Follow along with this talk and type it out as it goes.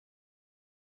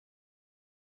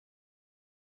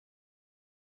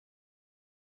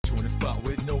But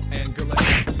with no anger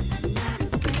like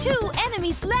 2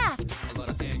 enemies left. a lot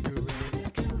of anger.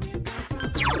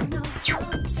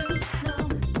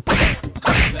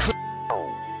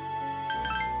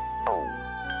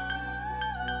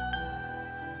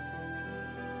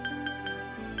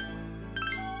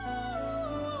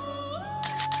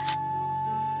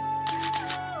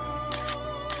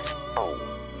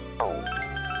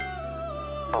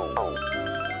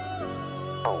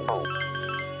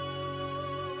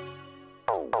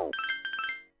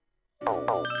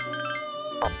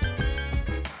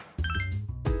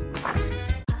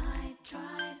 I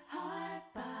tried hard,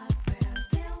 but where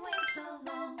did we so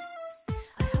long?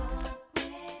 I hope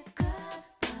we're good,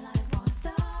 but I won't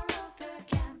start over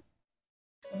again.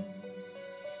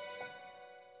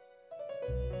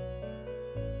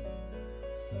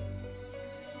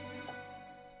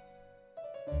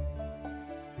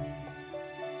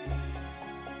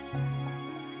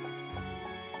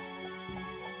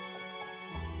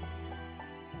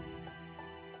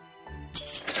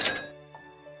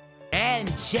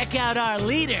 And check out our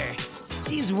leader.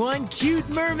 She's one cute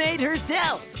mermaid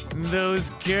herself. Those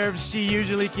curves she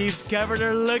usually keeps covered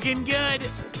are looking good.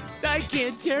 I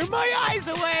can't tear my eyes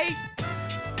away.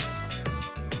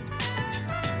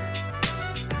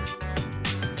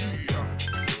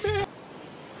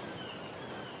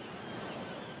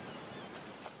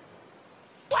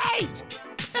 Wait!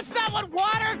 That's not what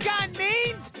water gun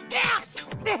means!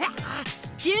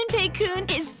 Junpei-kun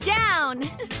is down.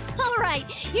 All right,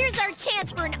 here's our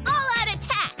chance for an all-out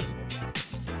attack.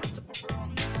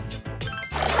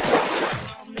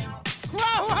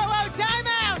 Whoa, time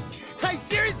out! I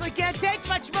seriously can't take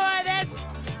much more of this!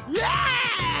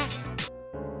 Yeah!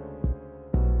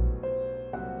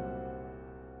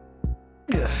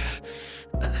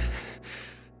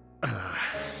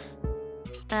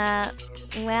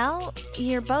 Well,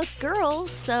 you're both girls,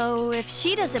 so if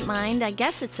she doesn't mind, I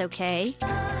guess it's okay.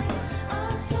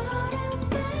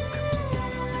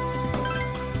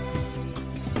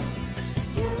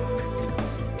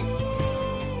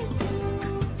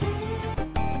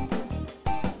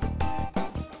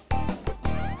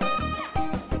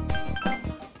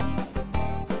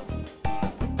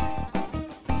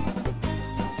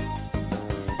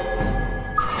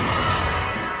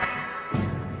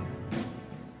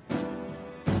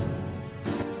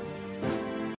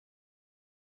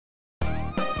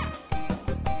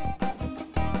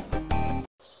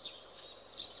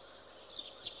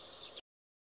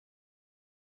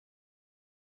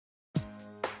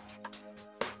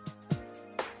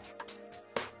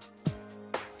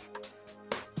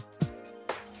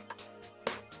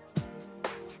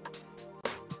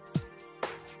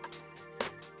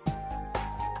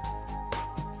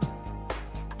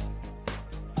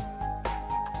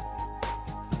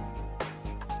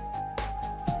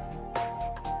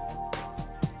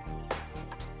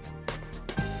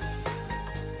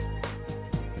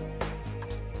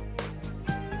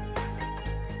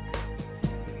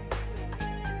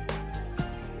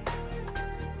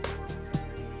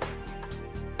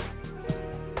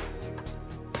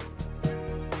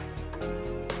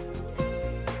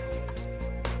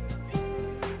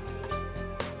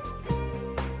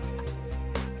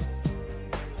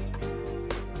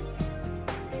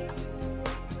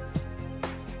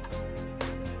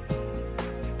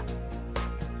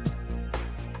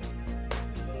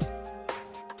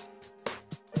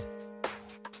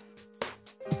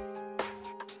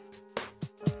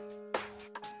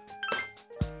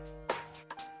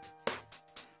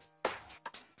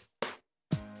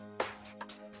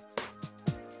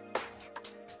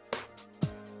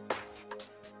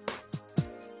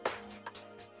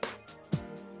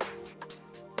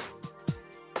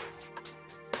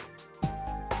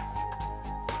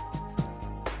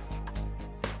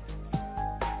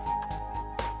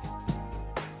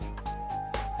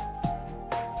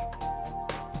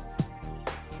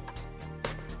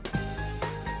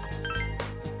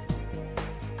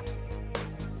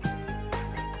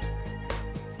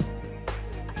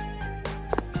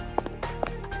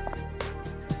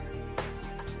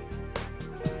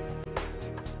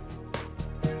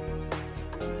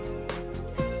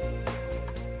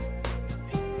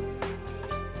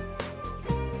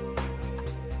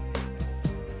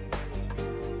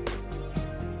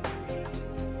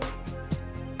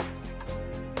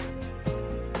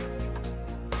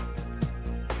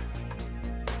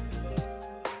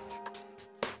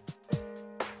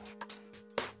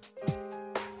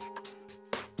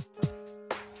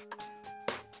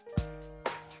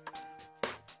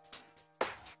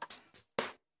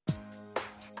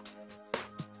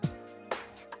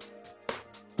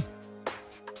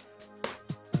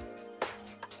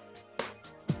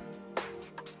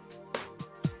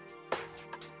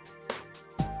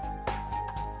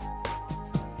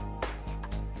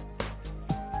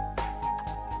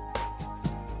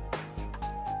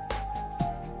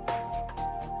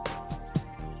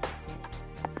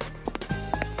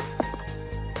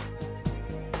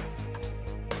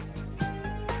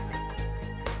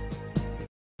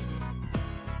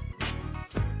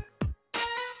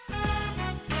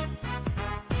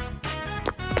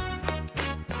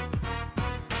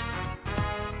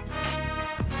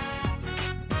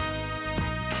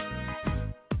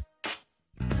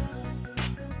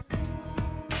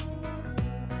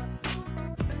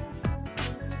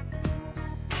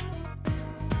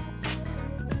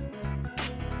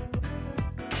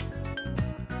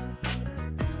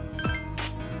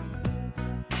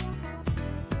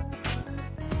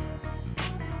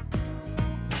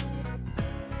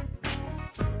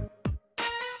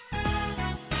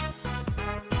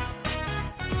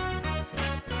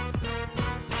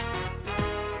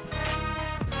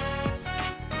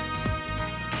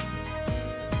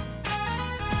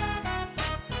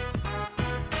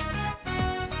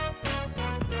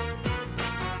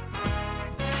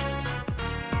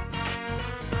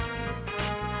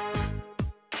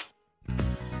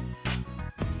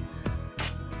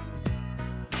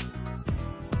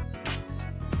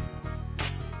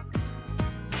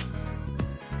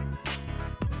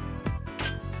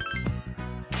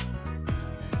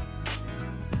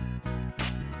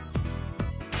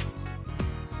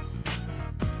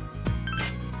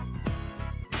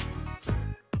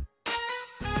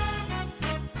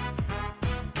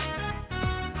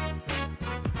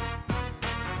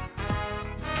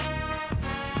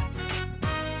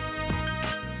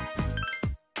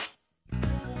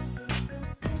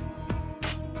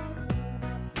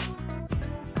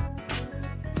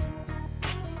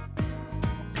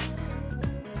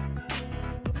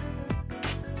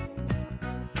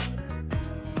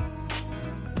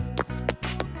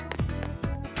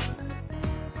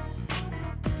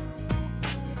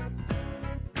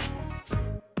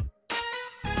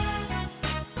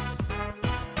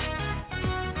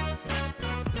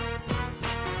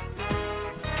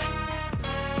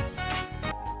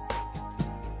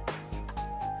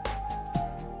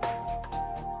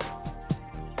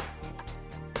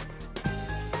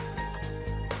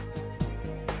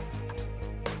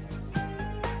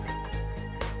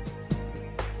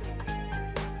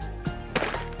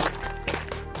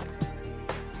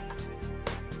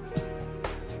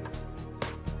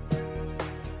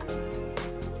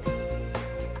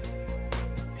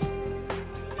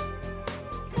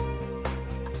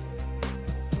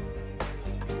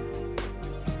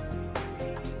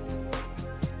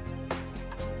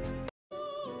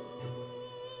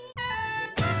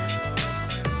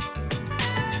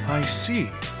 I see.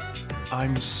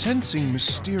 I'm sensing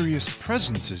mysterious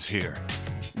presences here.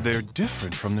 They're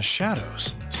different from the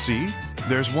shadows. See?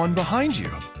 There's one behind you.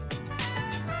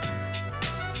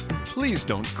 Please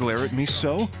don't glare at me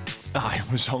so. I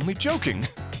was only joking.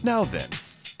 Now then,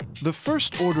 the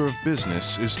first order of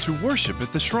business is to worship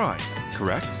at the shrine,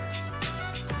 correct?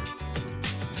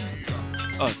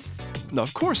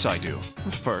 Of course I do.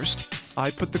 First,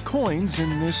 I put the coins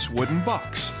in this wooden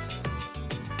box.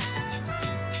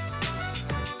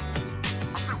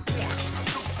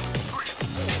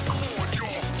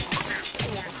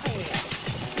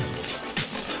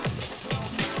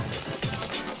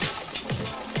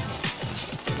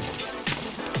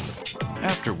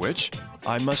 After which,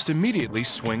 I must immediately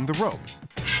swing the rope.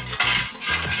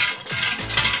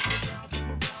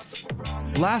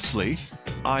 Lastly,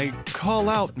 I call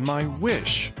out my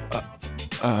wish.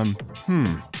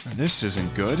 This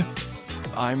isn't good.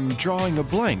 I'm drawing a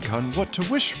blank on what to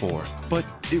wish for, but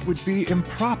it would be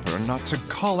improper not to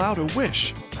call out a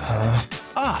wish.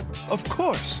 Of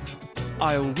course.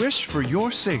 I'll wish for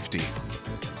your safety.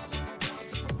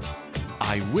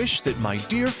 I wish that my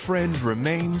dear friend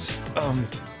remains,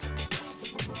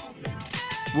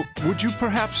 would you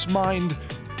perhaps mind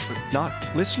not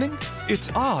listening? It's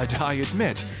odd, I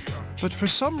admit, but for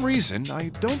some reason I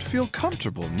don't feel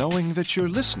comfortable knowing that you're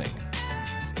listening.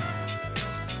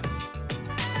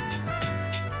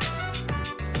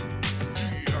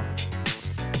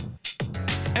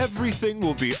 Everything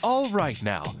will be all right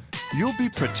now. You'll be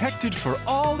protected for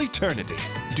all eternity.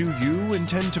 Do you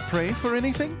intend to pray for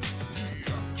anything?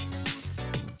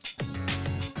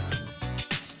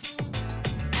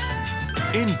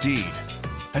 Indeed.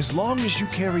 As long as you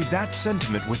carry that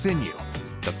sentiment within you,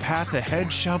 the path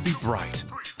ahead shall be bright.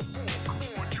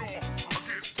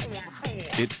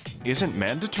 It isn't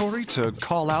mandatory to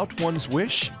call out one's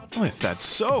wish? Well, if that's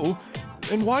so,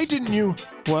 then why didn't you...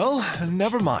 Well,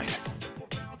 never mind.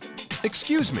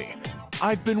 Excuse me.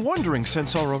 I've been wondering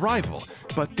since our arrival,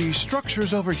 but the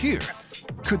structures over here,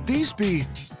 could these be...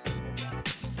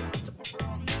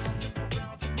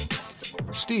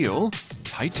 steel,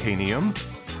 titanium,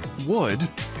 wood?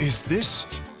 Is this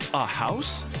a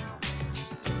house?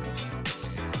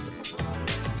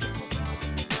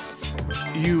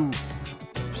 You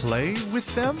play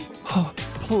with them?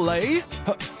 Play?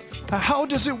 How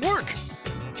does it work?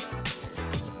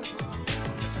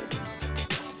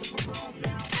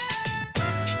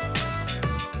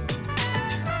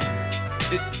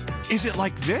 Is it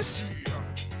like this?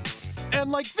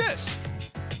 And like this?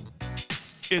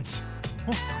 It's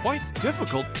quite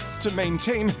difficult to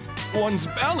maintain one's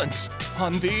balance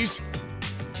on these.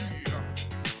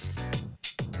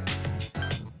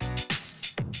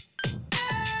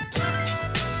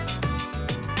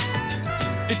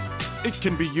 It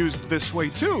can be used this way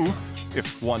too,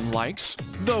 if one likes,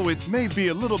 though it may be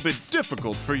a little bit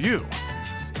difficult for you.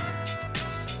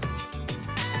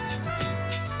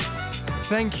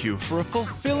 Thank you for a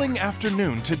fulfilling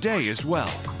afternoon today as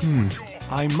well.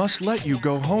 I must let you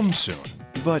go home soon,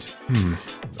 but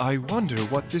I wonder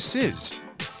what this is.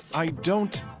 I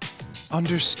don't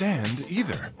understand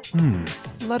either.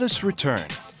 Let us return.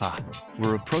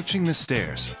 We're approaching the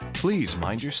stairs. Please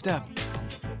mind your step.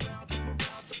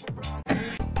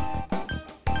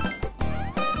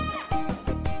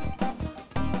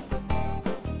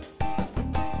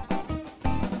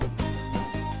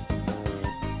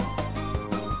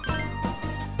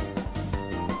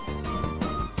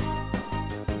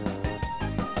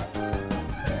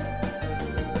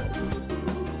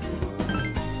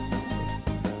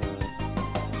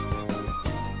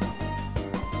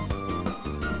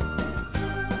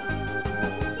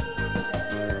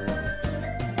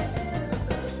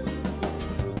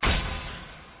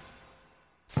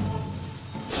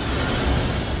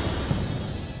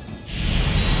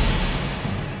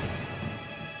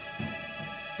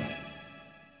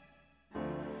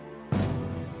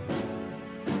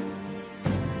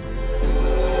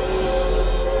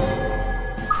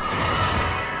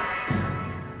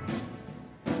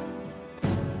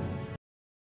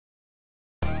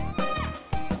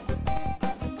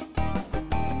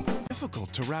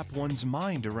 Difficult to wrap one's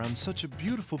mind around such a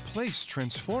beautiful place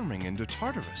transforming into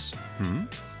Tartarus.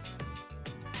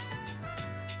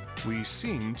 We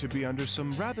seem to be under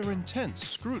some rather intense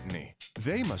scrutiny.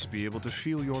 They must be able to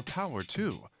feel your power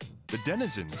too. The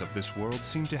denizens of this world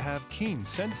seem to have keen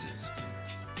senses.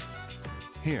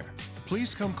 Here,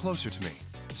 please come closer to me.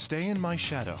 Stay in my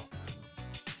shadow.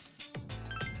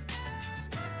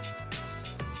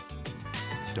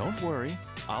 Don't worry,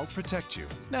 I'll protect you.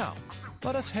 Now,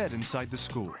 let us head inside the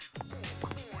school.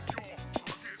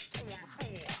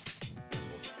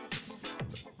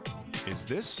 Is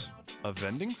this a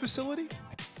vending facility?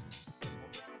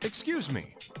 Excuse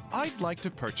me, I'd like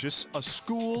to purchase a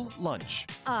school lunch.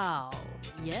 Oh,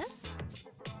 yes?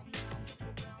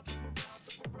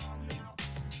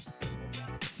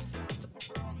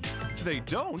 They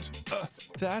don't?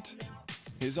 That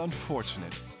is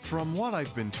unfortunate. From what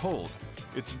I've been told,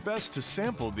 it's best to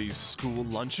sample these school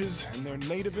lunches in their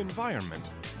native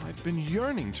environment. I've been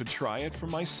yearning to try it for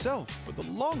myself for the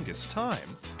longest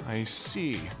time. I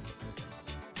see.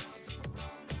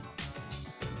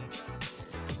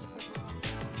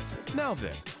 Now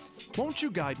then, won't you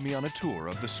guide me on a tour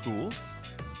of the school?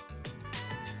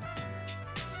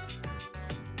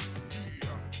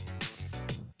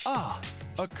 Ah,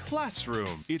 a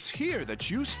classroom. It's here that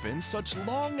you spend such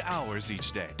long hours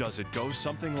each day. Does it go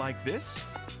something like this?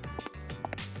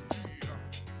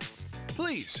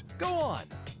 Please, go on,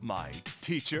 my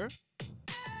teacher.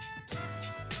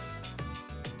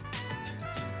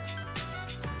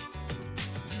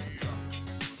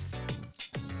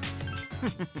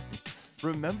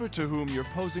 Remember to whom you're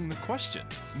posing the question.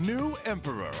 New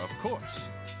Emperor, of course.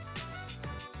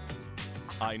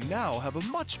 I now have a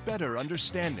much better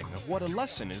understanding of what a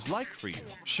lesson is like for you.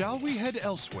 Shall we head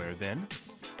elsewhere, then?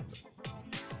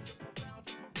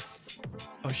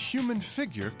 A human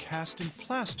figure cast in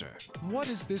plaster. What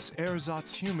is this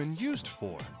ersatz human used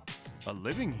for? A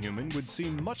living human would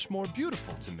seem much more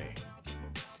beautiful to me.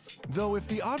 Though if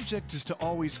the object is to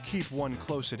always keep one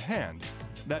close at hand,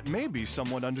 that may be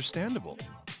somewhat understandable.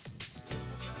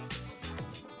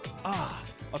 Ah,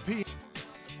 a piano.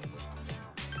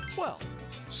 Well,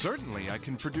 certainly I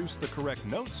can produce the correct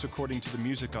notes according to the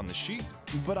music on the sheet,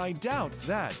 but I doubt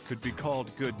that could be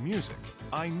called good music.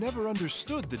 I never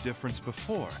understood the difference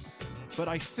before, but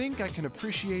I think I can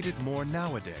appreciate it more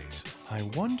nowadays. I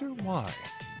wonder why.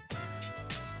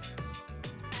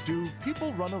 Do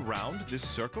people run around this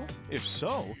circle? If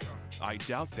so, I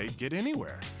doubt they'd get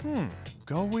anywhere.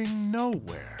 Going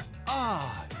nowhere.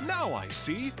 Ah, now I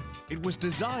see. It was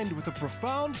designed with a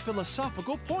profound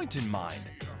philosophical point in mind.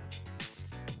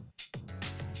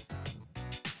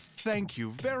 Thank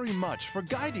you very much for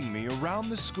guiding me around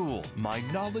the school. My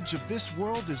knowledge of this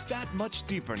world is that much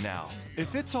deeper now.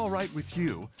 If it's all right with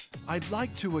you, I'd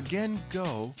like to again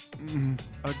go...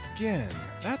 again.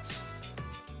 That's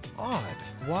odd.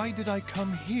 Why did I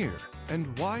come here?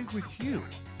 And why with you?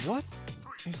 What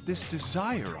is this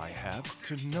desire I have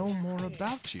to know more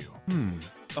about you?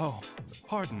 Oh,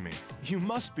 pardon me. You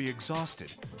must be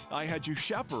exhausted. I had you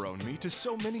chaperone me to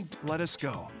so many... Let us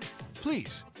go.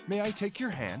 Please, may I take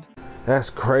your hand? That's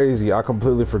crazy. I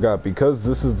completely forgot. Because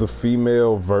this is the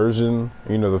female version,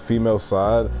 you know, the female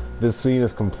side, this scene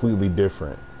is completely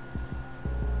different.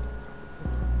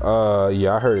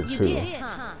 Yeah, I heard it too. You did,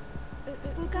 huh?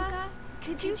 Fuka,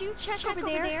 could you check over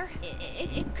there?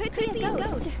 It could be a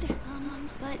ghost.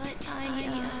 But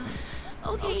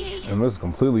okay. And this is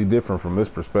completely different from this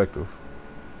perspective.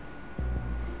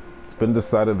 It's been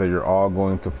decided that you're all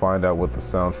going to find out what the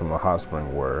sounds from the hot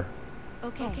spring were.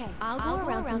 Okay, I'll go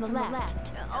around from the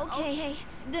left. Okay,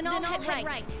 then I'll head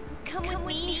right. Come with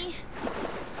me.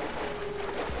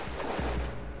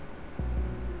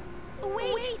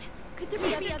 Wait! Could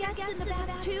there be other guests in the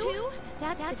back too? If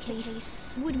that's the case,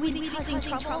 would we be causing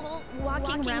trouble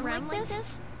walking around like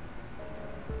this?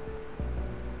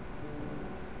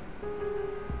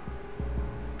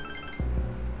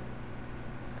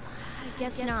 I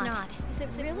guess not. Is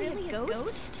it really a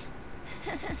ghost?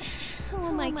 Who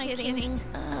am I kidding?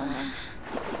 I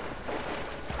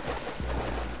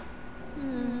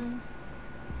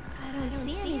don't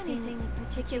see anything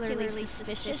particularly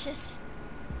suspicious.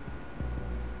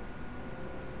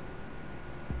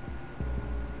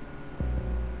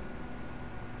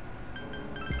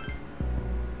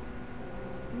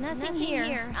 Nothing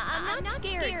here. I'm not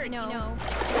scared, you know.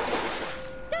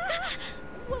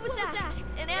 What was that?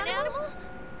 An animal?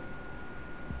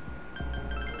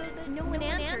 But no one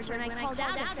answered when I called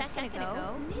out a second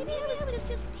ago. Maybe I was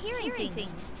just hearing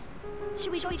things.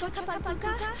 Should we go check up on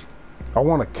Fuka? I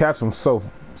want to catch him so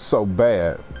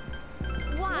bad.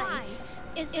 Why?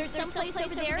 Is there someplace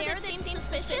over there that seems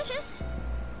suspicious?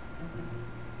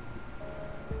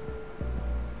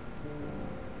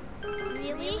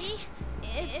 Really?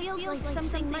 It feels like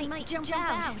something might jump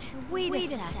out. Wait a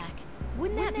sec.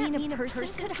 Wouldn't that mean a person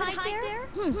could hide there?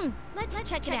 Let's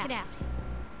check it out.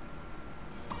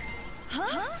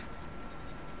 Huh?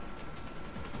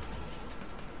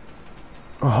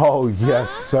 Oh, yes,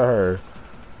 sir.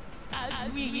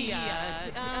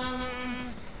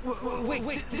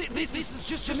 Wait, this is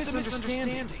just a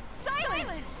misunderstanding.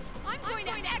 Silence! I'm going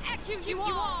to execute you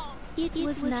all! It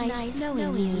was nice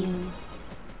knowing you.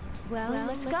 Well,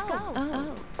 let's go.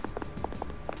 Oh.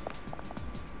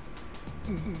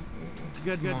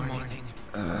 Good morning.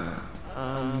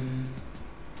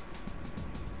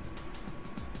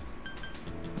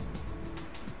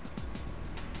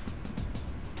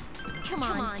 Come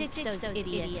on, ditch those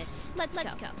idiots. Let's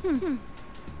go.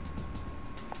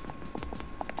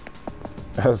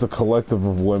 As a collective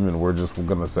of women, we're just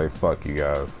gonna say fuck you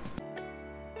guys.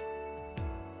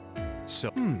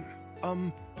 So,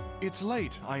 it's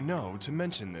late, I know, to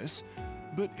mention this,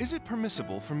 but is it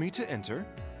permissible for me to enter?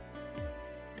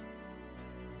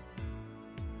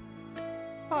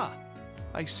 Ah,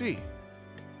 I see.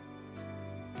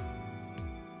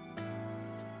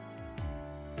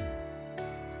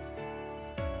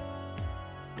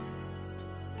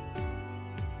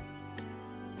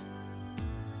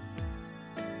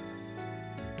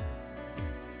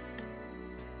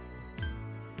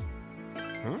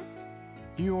 Huh?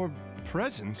 Your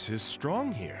presence is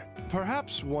strong here.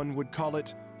 Perhaps one would call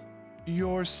it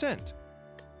your scent.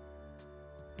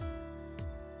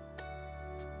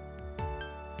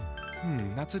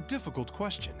 That's a difficult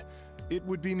question. It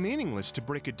would be meaningless to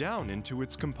break it down into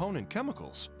its component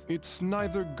chemicals. It's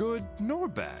neither good nor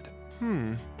bad.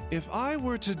 If I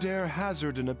were to dare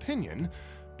hazard an opinion,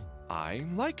 I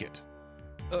like it.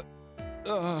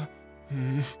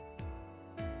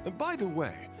 By the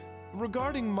way,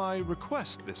 regarding my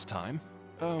request this time,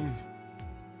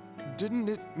 didn't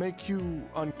it make you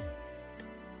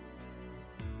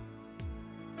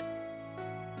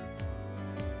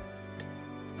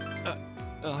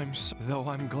though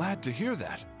I'm glad to hear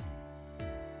that.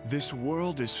 This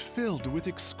world is filled with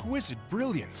exquisite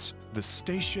brilliance. The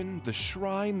station, the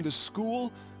shrine, the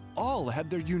school, all had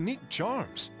their unique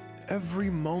charms. Every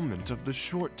moment of the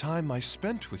short time I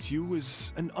spent with you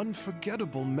is an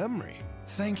unforgettable memory.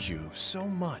 Thank you so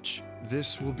much.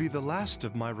 This will be the last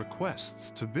of my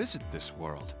requests to visit this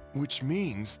world, which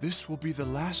means this will be the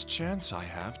last chance I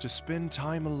have to spend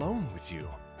time alone with you.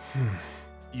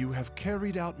 You have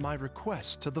carried out my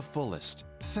request to the fullest.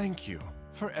 Thank you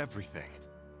for everything.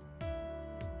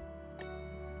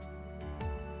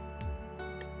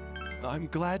 I'm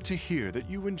glad to hear that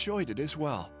you enjoyed it as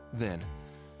well. Then,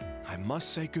 I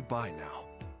must say goodbye now.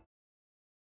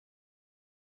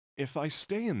 If I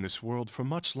stay in this world for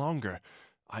much longer,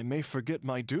 I may forget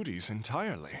my duties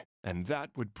entirely, and that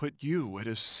would put you at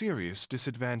a serious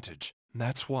disadvantage.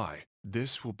 That's why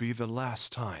this will be the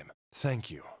last time.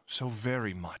 Thank you so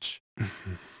very much.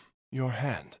 Your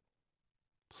hand,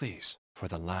 please, for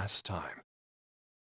the last time.